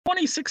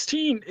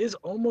2016 is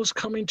almost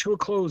coming to a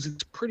close.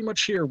 It's pretty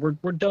much here.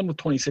 We're done with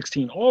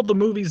 2016. All the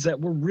movies that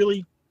were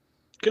really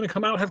going to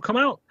come out have come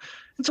out.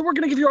 And so we're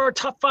going to give you our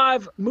top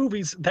 5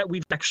 movies that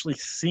we've actually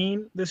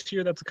seen this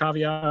year. That's a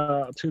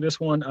caveat to this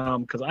one,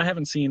 because I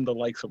haven't seen the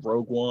likes of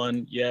Rogue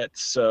One yet.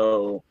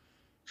 So,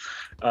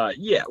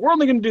 yeah, we're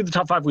only going to do the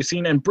top 5 we've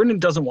seen. And Brendan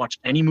doesn't watch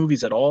any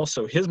movies at all.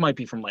 So his might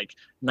be from like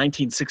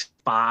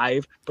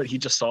 1965, but he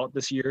just saw it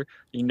this year.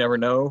 You never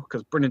know,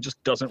 because Brendan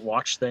just doesn't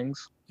watch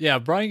things. Yeah,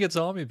 Brian gets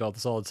on me about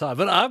this all the time,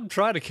 but I'm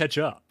trying to catch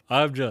up.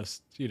 I'm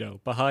just,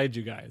 behind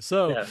you guys.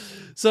 So, Yeah.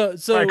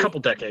 so a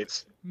couple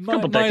decades. My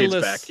decades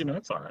list, back,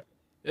 it's all right.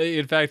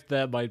 In fact,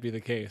 that might be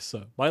the case.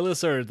 So my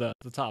lists are the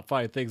top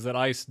 5 things that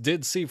I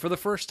did see for the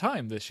first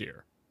time this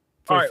year.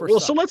 All right. Well,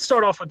 so let's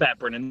start off with that,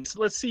 Brendan. So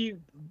let's see.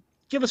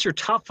 Give us your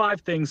top 5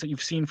 things that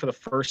you've seen for the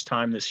first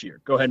time this year.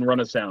 Go ahead and run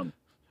us down.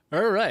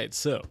 All right.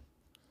 So,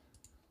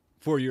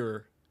 for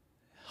your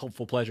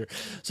helpful pleasure,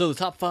 so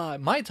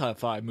my top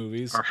 5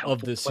 movies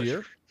of this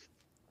year.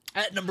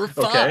 At number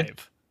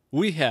 5,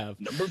 we have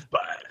number 5,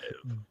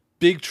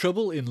 Big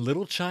Trouble in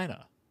Little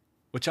China.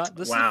 Which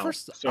this is the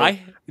first. So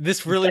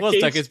this really was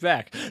decades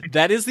back.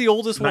 That is the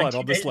oldest one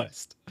on this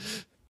list.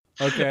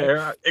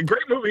 Okay, a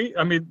great movie.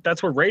 I mean,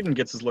 that's where Raiden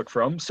gets his look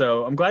from.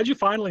 So I'm glad you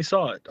finally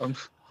saw it.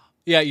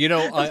 Yeah,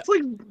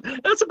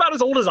 that's about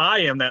as old as I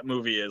am. That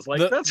movie is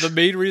like that's the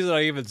main reason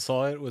I even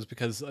saw it was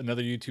because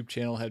another YouTube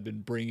channel had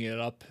been bringing it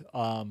up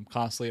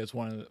constantly as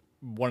one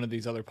of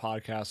these other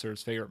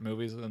podcasters' favorite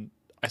movies, and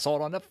I saw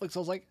it on Netflix. I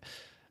was like,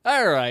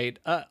 all right,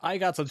 I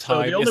got some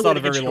time. So the only it's way not to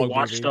a very get you long to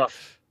watch movie.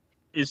 Stuff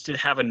is to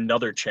have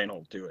another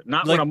channel do it.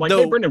 Not when I'm like,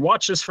 hey, Brendan,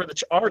 watch this for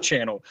our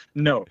channel.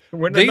 No.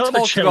 When they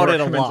talked about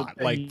it a lot.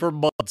 It, like for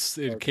months,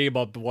 it came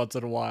up once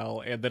in a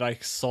while, and then I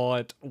saw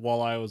it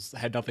while I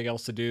had nothing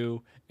else to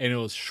do, and it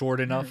was short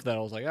enough that I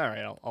was like, all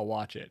right, I'll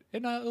watch it.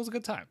 And it was a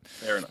good time.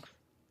 Fair enough.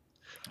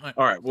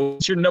 All right, well,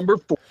 what's your number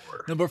 4?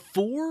 Number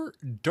 4,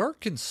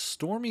 Dark and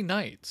Stormy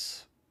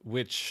Nights,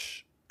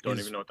 which... Don't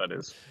even know what that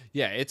is.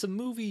 Yeah, it's a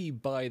movie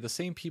by the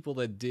same people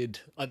that did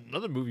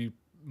another movie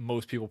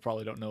most people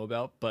probably don't know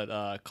about,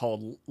 but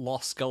called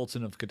Lost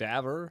Skeleton of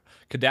Cadavera.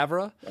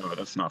 Oh,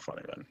 that's not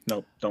funny then.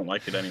 Nope, don't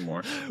like it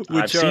anymore. Which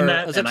I've seen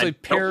that, essentially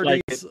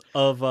parodies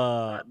of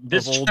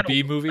old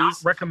B movies. Not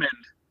recommend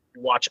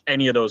watch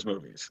any of those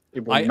movies.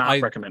 It will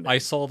not recommend it. I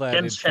saw that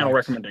Ken's channel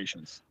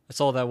recommendations. I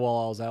saw that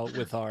while I was out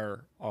with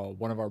our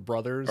one of our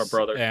brothers. Our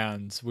brother.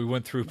 And we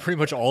went through pretty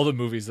much all the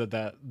movies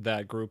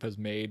that group has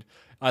made.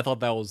 I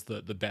thought that was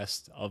the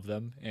best of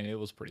them, and it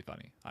was pretty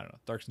funny. I don't know.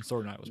 Dark and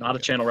Stormy Night was not a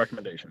channel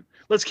recommendation.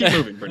 Let's keep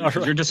moving, Brendan,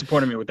 because you're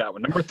disappointing me with that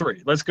one. Number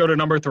 3. Let's go to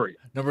number 3.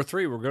 Number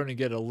 3, we're going to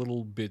get a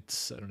little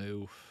bit, I don't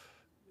know,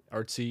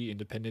 artsy,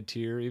 independent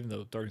here, even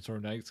though Dark and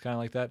Stormy Night is kind of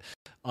like that,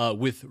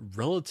 with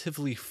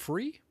Relatively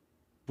Free,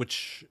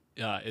 which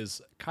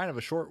is kind of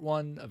a short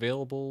one,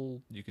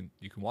 available. You can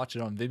watch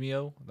it on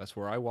Vimeo. That's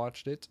where I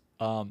watched it.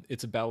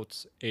 It's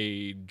about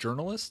a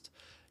journalist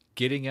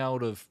getting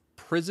out of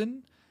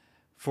prison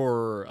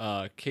for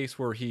a case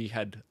where he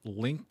had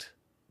linked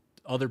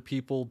other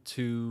people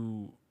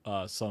to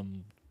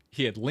some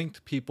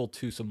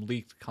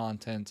leaked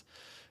content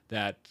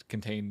that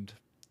contained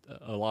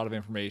a lot of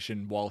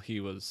information while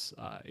he was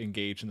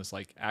engaged in this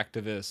like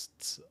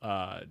activist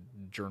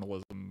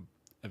journalism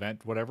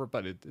event, whatever.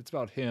 But it's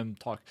about him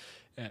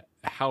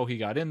how he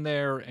got in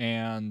there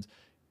and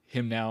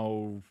him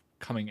now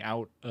coming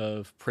out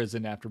of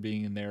prison after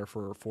being in there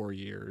for 4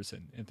 years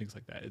and things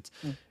like that.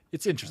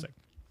 It's interesting.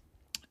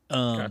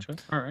 Gotcha.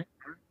 All right.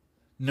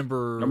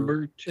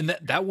 Number 2. And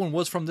that one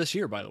was from this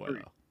year, by the way,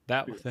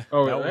 though.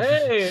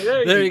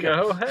 Hey, there you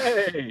go.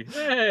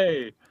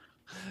 Hey.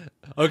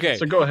 Okay.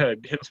 So go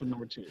ahead. Hit us with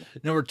number 2.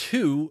 Number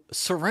 2,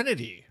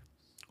 Serenity,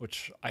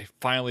 which I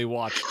finally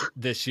watched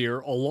this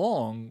year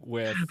along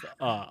with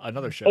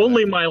another show.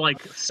 Only my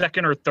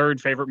second or third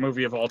favorite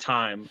movie of all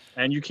time.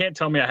 And you can't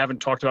tell me I haven't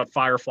talked about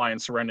Firefly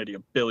and Serenity a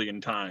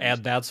billion times.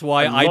 And that's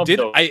why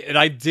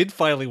I did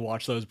finally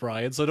watch those,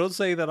 Brian. So don't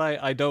say that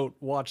I don't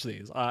watch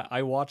these.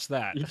 I watched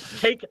that.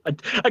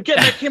 Again,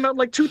 that came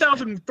out in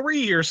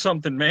 2003 or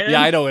something, man.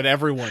 Yeah, I know, and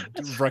everyone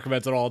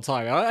recommends it all the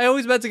time. I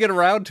always meant to get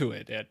around to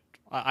it. And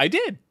I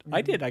did.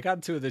 I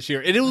got to it this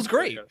year, and it was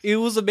great. It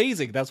was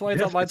amazing. That's why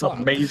it's on my top.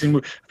 Amazing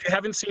movie. If you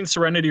haven't seen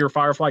Serenity or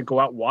Firefly, go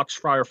out, watch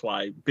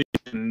Firefly,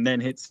 and then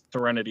hit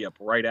Serenity up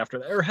right after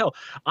that. Or hell,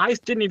 I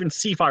didn't even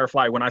see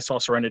Firefly when I saw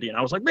Serenity, and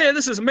I was like, man,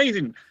 this is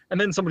amazing. And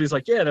then somebody's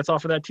like, yeah, that's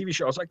off of that TV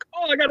show. I was like,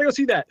 oh, I gotta go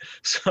see that.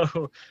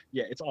 So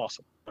yeah, it's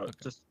awesome.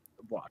 Just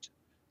watch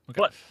it.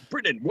 Okay. But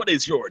Brendan, what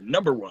is your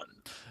number 1?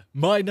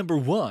 My number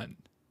 1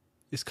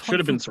 is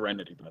should have been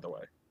Serenity, by the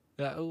way.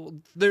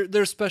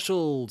 There's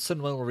special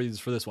sentimental reasons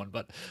for this one,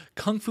 but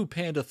Kung Fu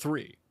Panda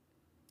 3.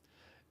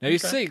 Now you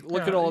see,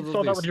 look at all of these.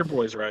 Saw that with your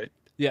boys, right?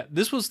 Yeah,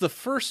 this was the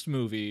first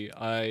movie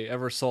I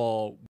ever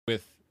saw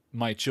with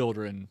my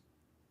children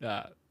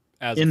as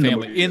a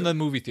family in the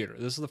movie theater.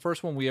 This is the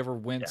first one we ever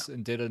went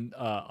and did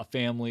a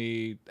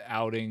family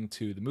outing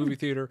to the movie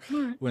theater.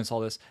 Went and saw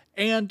this,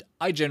 and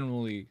I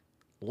generally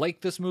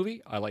like this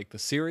movie. I like the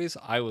series.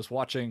 I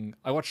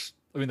watched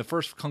I mean, the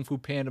first Kung Fu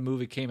Panda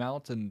movie came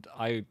out, and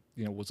I,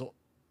 was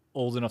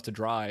old enough to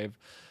drive,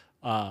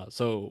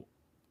 so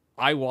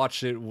I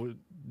watched it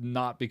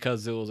not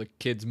because it was a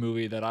kids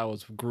movie that I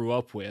grew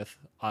up with.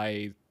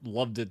 I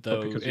loved it But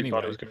though. because you Anyway,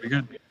 thought it was going to be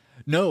good.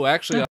 no,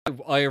 actually,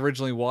 I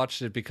originally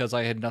watched it because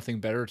I had nothing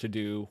better to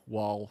do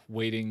while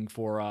waiting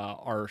for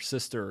our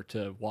sister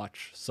to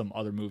watch some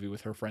other movie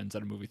with her friends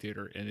at a movie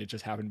theater, and it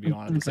just happened to be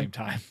on at the same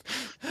time.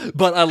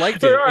 But I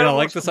liked it, and I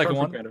liked the second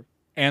one,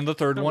 and the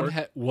third one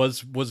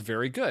was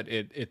very good.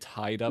 It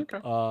tied up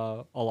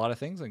a lot of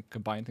things and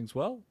combined things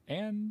well,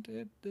 and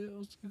it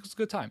was a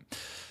good time.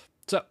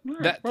 So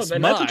that's a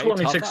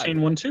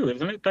 2016 one too,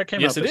 isn't it? That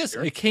came out this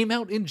year. It came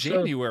out in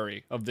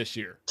January of this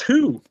year.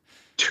 Two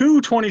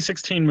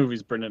 2016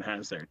 movies Brendan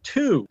has there.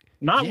 Two.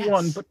 Not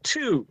one, but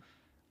two.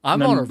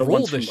 I'm on a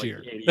roll this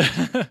year.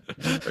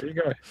 There you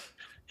go.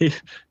 He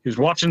was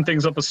watching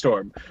things up a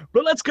storm.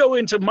 But let's go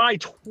into my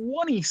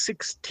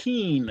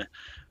 2016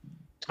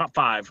 top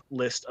 5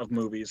 list of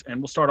movies, and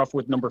we'll start off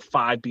with number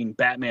 5 being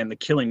Batman the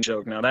Killing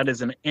Joke. Now that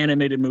is an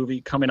animated movie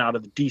coming out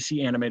of the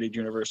DC animated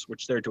universe,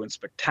 which they're doing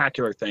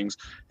spectacular things.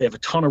 They have a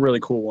ton of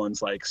really cool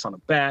ones like Son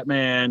of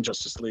Batman,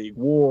 Justice League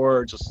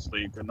War, Justice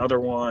League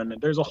another one.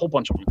 There's a whole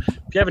bunch of them.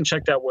 If you haven't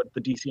checked out what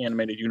the DC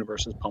animated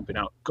universe is pumping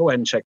out, go ahead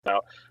and check it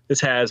out. This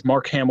has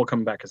Mark Hamill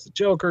coming back as the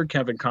Joker,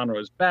 Kevin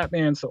Conroy as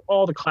Batman, so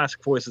all the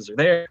classic voices are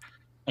there.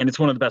 And it's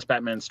one of the best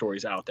Batman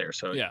stories out there.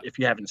 So if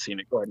you haven't seen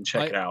it, go ahead and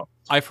check it out.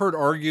 I've heard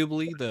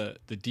arguably the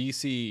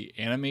DC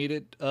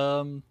animated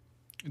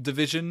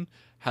division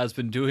has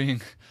been doing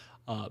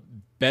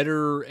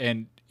better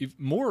and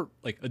more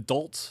like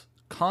adult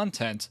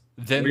content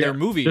than their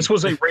movie. This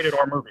was a rated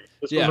R movie.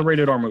 Was a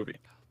rated R movie.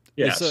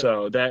 Yeah,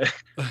 so that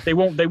they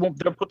won't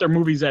put their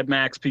movies at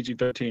max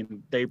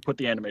PG-13. They put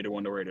the animated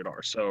one to rated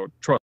R. So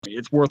trust me,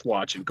 it's worth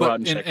watching. Go out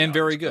and check it out. And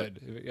very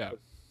good. Yeah.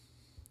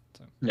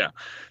 Yeah.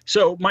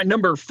 So my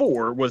number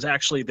 4 was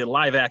actually the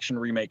live action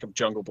remake of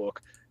Jungle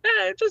Book.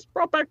 It just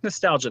brought back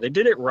nostalgia. They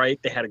did it right.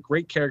 They had a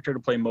great character to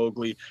play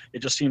Mowgli. It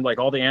just seemed like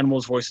all the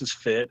animals' voices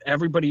fit.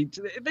 Everybody,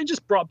 they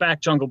just brought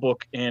back Jungle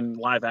Book in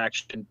live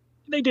action.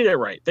 They did it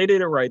right.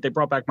 They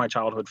brought back one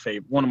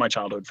of my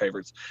childhood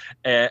favorites.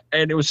 And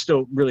it was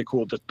still really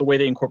cool. The way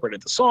they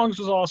incorporated the songs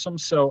was awesome.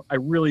 So I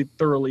really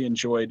thoroughly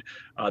enjoyed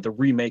the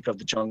remake of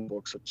the Jungle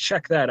Book. So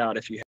check that out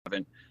if you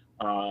haven't.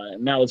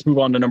 Now let's move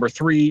on to number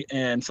 3,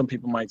 and some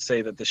people might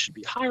say that this should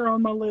be higher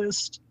on my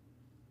list,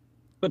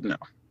 but no,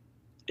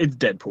 it's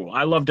Deadpool.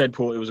 I love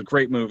Deadpool. It was a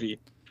great movie,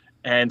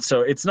 and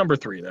so it's number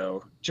 3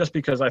 though, just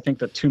because I think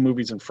the 2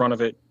 movies in front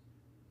of it,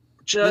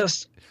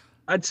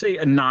 I'd say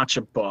a notch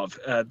above.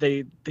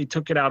 They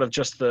took it out of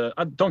just the.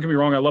 Don't get me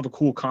wrong, I love a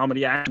cool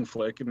comedy action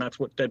flick, and that's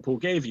what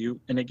Deadpool gave you,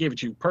 and it gave it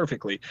to you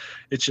perfectly.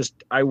 It's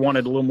just I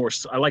wanted a little more.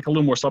 I like a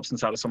little more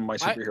substance out of some of my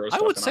superheroes.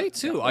 I would say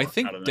too. I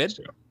think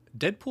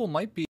Deadpool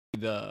might be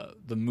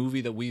the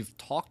movie that we've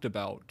talked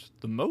about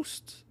the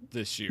most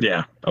this year.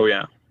 Yeah. Oh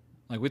yeah.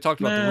 Like we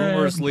talked about the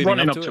rumors leading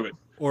up to it.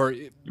 Or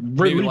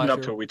leading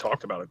up to it, we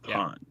talked about it a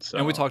ton. So.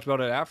 And we talked about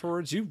it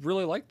afterwards. You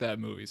really liked that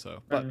movie,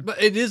 so but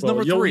it is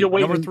number 3.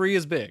 Number 3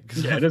 is big.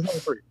 Yeah, it is number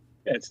 3.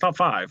 Yeah, it's top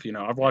 5.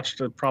 I've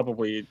watched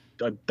probably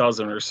a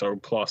dozen or so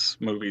plus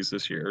movies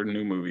this year,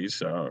 new movies.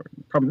 So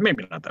probably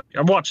maybe not that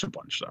many. I've watched a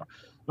bunch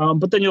though.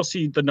 But then you'll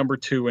see the number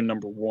 2 and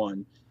number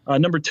 1.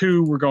 Number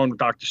 2, we're going with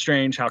Doctor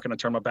Strange. How can I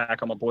turn my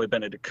back on my boy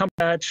Benedict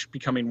Cumberbatch,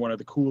 becoming one of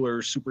the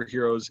cooler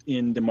superheroes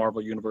in the Marvel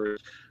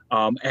universe.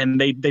 And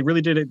they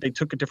really did it. They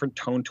took a different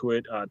tone to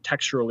it.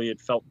 Texturally,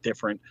 it felt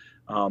different.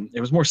 It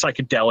was more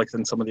psychedelic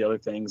than some of the other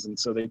things, and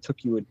so they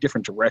took you a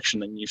different direction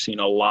than you've seen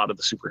a lot of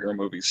the superhero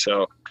movies.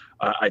 So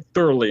I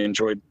thoroughly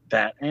enjoyed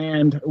that.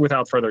 And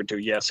without further ado,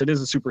 yes, it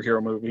is a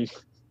superhero movie.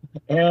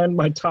 And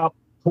my top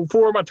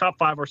 4 of my top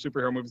 5 are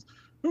superhero movies.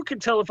 Who can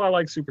tell if I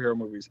like superhero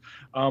movies?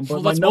 But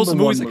well, that's most of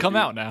the movies that come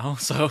out now.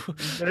 So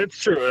it's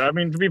true. I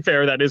mean, to be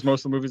fair, that is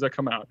most of the movies that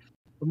come out.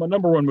 But my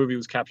number 1 movie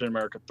was Captain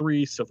America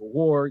 3: Civil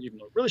War, even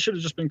though it really should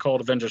have just been called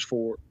Avengers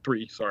 3,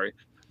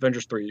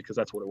 because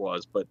that's what it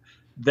was. But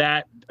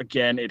that,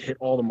 again, it hit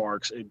all the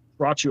marks. It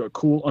brought you a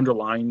cool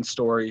underlying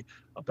story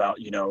about,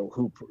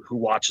 who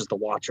watches the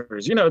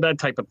Watchers, that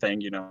type of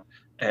thing,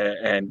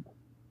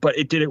 but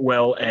it did it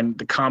well, and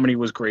the comedy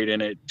was great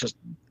in it. Just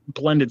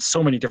blended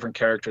so many different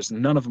characters,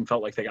 and none of them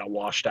felt like they got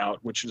washed out,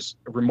 which is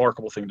a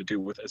remarkable thing to do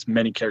with as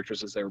many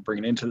characters as they were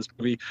bringing into this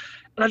movie.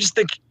 And I just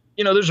think,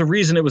 there's a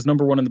reason it was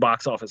number 1 in the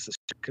box office this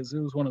year, because it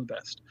was one of the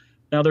best.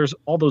 Now there's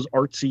all those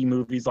artsy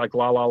movies like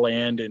La La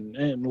Land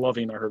and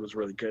Loving, I heard was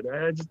really good.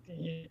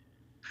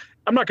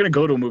 I'm not going to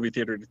go to a movie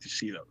theater to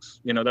see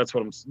those.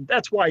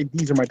 That's why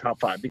these are my top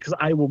 5, because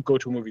I will go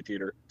to a movie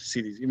theater to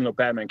see these, even though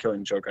Batman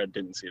Killing Joke, I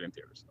didn't see it in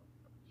theaters.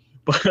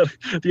 But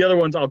the other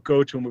ones I'll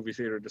go to a movie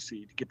theater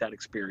to get that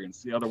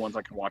experience. The other ones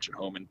I can watch at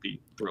home and be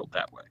thrilled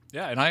that way.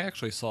 Yeah, and I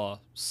actually saw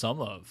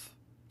some of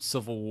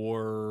Civil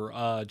War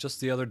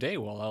just the other day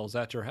while I was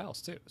at your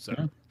house too.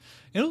 So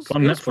it was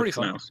on Netflix pretty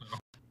fun.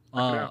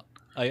 Now, so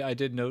I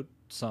did note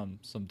some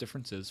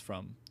differences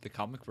from the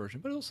comic version,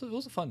 but it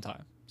was a fun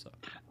time. So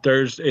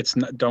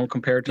don't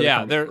compare it to the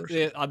comic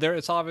version.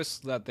 It's obvious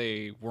that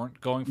they weren't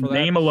going for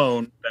name that.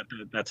 alone.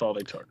 That's all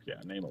they took. Yeah,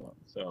 name alone.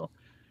 So,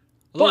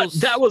 but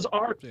that was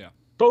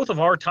both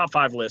of our top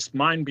 5 lists.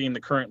 Mine being the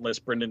current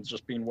list, Brendan's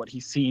just being what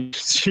he's seen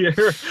this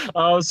year.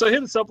 So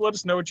hit us up. Let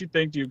us know what you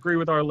think. Do you agree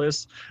with our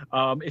list?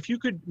 If you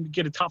could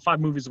get a top 5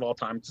 movies of all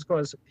time, just go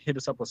ahead and hit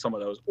us up with some of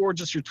those, or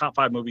just your top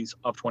 5 movies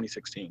of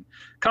 2016.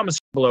 Comments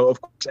below,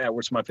 of course, at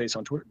Where's My Face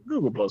on Twitter,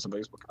 Google Plus on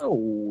Facebook.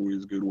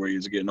 Always good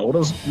ways of getting hold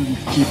of us.